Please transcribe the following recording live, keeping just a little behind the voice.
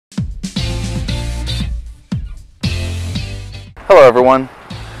Hello everyone.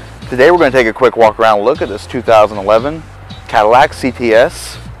 Today we're going to take a quick walk around look at this 2011 Cadillac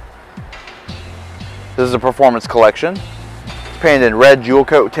CTS. This is a performance collection. It's painted in red jewel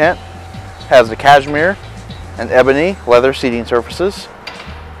coat tint. Has the cashmere and ebony leather seating surfaces.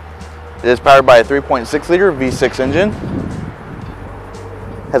 It is powered by a 3.6 liter V6 engine.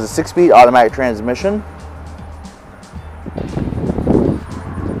 Has a 6-speed automatic transmission.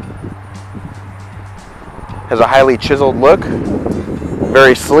 Has a highly chiseled look,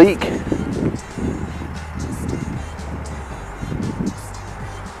 very sleek. Go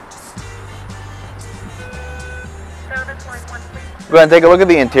ahead and take a look at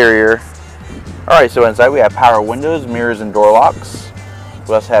the interior. Alright, so inside we have power windows, mirrors, and door locks.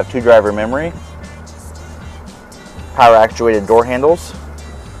 We also have 2 driver memory, power actuated door handles,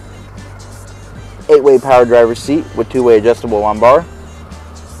 8-way power driver seat with 2-way adjustable lumbar.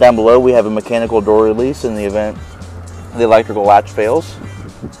 Down below we have a mechanical door release in the event the electrical latch fails.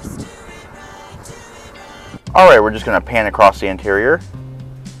 Alright, we're just going to pan across the interior.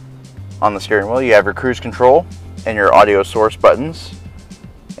 On the steering wheel you have your cruise control and your audio source buttons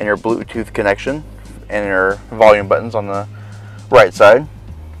and your Bluetooth connection and your volume buttons on the right side.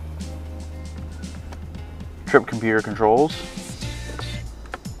 Trip computer controls.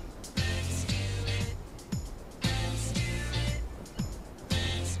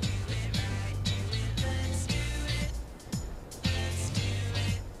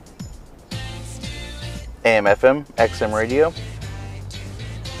 AM, FM, XM radio,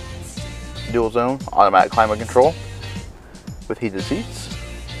 dual zone, automatic climate control with heated seats,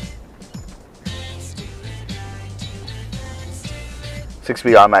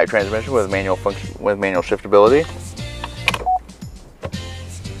 6-speed automatic transmission with manual shiftability,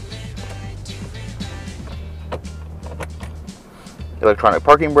 electronic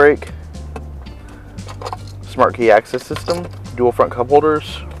parking brake, smart key access system, dual front cup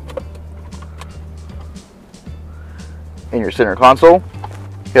holders. In your center console,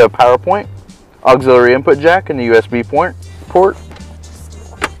 you have a power point, auxiliary input jack, and the USB port.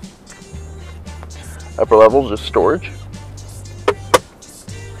 Upper level is just storage.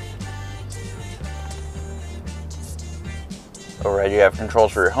 Overhead you have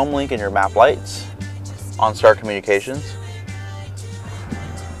controls for your home link and your map lights, OnStar communications.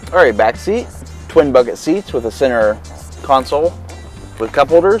 Alright, back seat, twin bucket seats with a center console with cup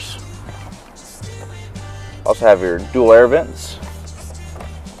holders. Also have your dual air vents.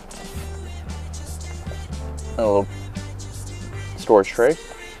 And a little storage tray.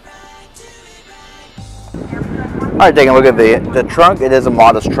 Alright, taking a look at the trunk. It is a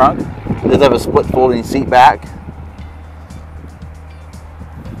modest trunk. It does have a split folding seat back.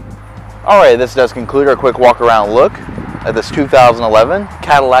 Alright, this does conclude our quick walk around look at this 2011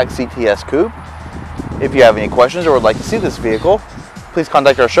 Cadillac CTS Coupe. If you have any questions or would like to see this vehicle, please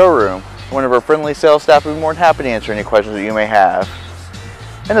contact our showroom. One of our friendly sales staff will be more than happy to answer any questions that you may have.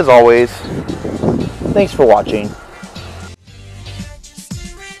 And as always, thanks for watching.